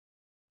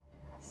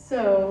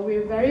So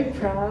we're very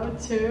proud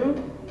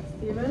to,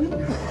 Stephen,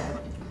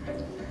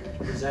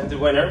 present the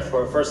winner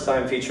for a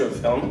first-time feature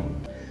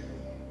film.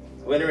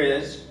 The winner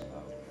is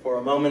For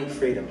a Moment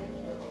Freedom.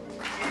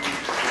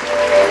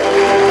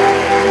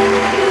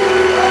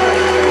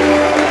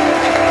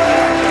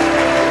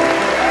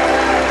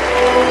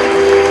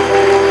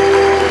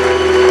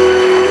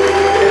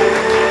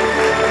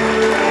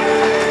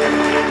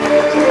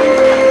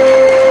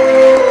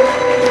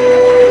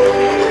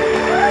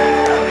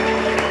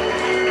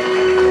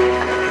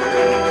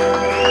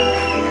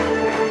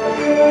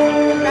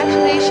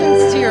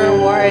 Congratulations to your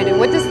award.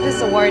 What does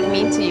this award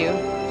mean to you?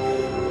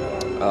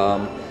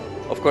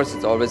 Of course,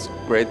 it's always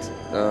great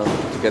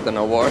to get an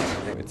award.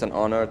 It's an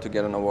honor to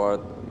get an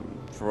award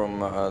from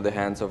the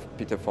hands of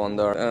Peter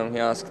Fonda. He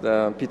asked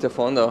Peter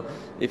Fonda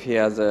if he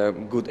has a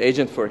good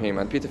agent for him,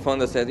 and Peter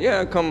Fonda said,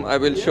 "Yeah, come, I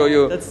will show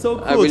you." That's so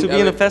cool to be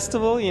in a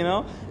festival, you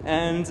know,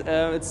 and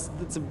it's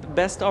the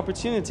best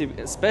opportunity,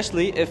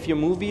 especially if your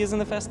movie is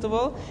in a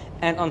festival.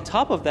 And on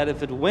top of that,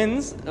 if it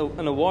wins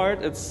an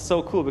award, it's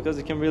so cool because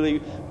you can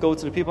really go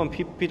to the people. And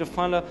Peter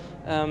Fonda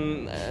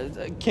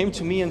came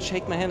to me and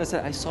shake my hand and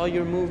said, "I saw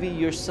your movie.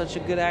 You're such a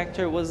good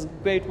actor. It was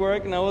great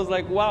work." And I was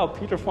like, "Wow,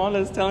 Peter Fonda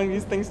is telling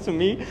these things to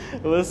me."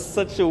 It was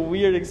such a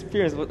weird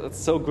experience, but it's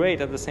so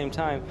great at the same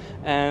time.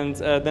 And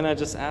then I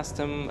just asked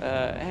him,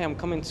 "Hey, I'm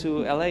coming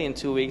to LA in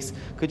 2 weeks.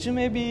 Could you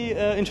maybe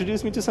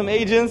introduce me to some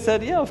agents?"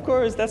 Said, "Yeah, of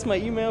course. That's my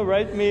email.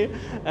 Write me."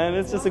 And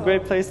it's just a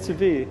great place to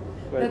be.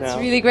 That's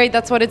really great.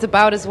 That's what it's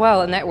about as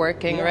well,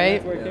 networking,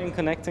 right? Networking,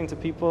 connecting to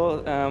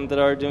people that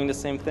are doing the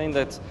same thing,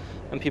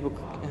 and people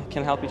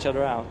can help each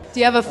other out. Do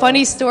you have a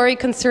funny story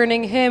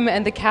concerning him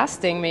and the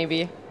casting,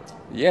 maybe?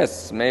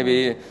 Yes,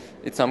 maybe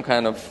it's some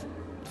kind of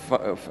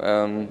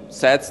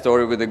sad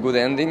story with a good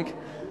ending.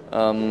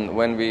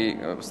 When we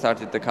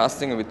started the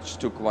casting, which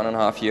took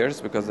 1.5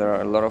 years because there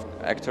are a lot of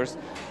actors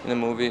in the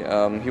movie,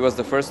 he was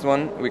the first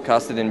one we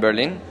casted in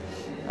Berlin.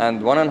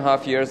 And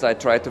 1.5 years I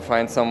tried to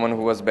find someone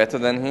who was better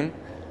than him.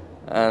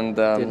 And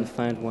didn't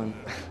find one.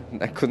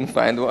 I couldn't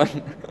find one.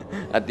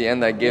 At the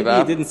end I gave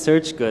Maybe up. You didn't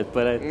search good,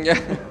 but Yeah.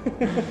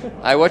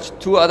 I watched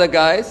 2 other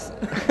guys.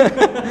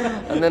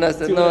 And then I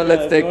said, no,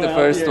 let's take the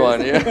first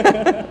one.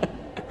 Yeah.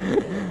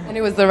 And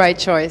it was the right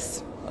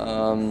choice.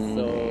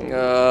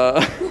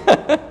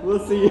 We'll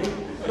see.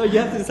 No, you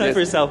have to decide for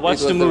yourself.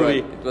 Watch the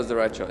movie. It was the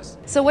right choice.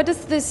 So what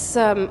does this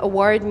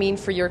award mean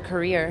for your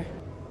career?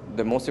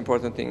 The most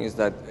important thing is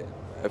that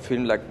a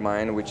film like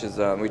mine, which has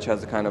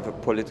a kind of a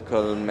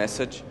political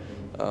message,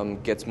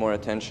 gets more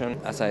attention.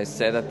 As I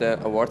said at the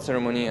award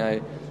ceremony,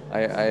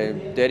 I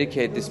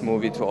dedicate this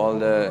movie to all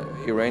the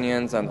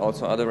Iranians and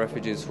also other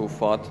refugees who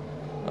fought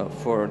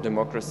for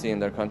democracy in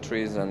their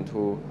countries and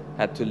who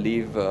had to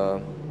leave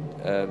a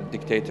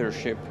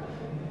dictatorship.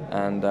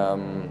 And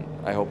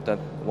I hope that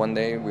one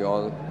day we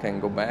all can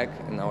go back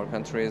in our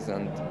countries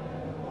and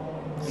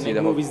see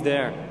the movies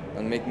there.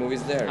 And make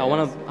movies there. I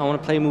want to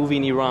play a movie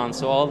in Iran.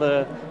 So all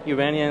the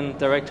Iranian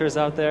directors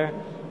out there,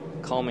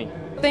 call me.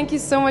 Thank you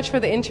so much for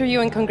the interview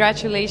and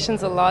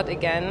congratulations a lot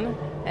again.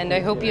 And I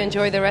hope you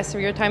enjoy the rest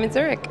of your time in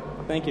Zurich.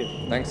 Thank you.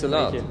 Thanks a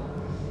lot. Thank you.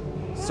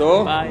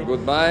 So, Bye.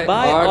 goodbye.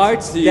 Bye,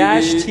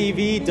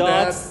 arts-tv.ch.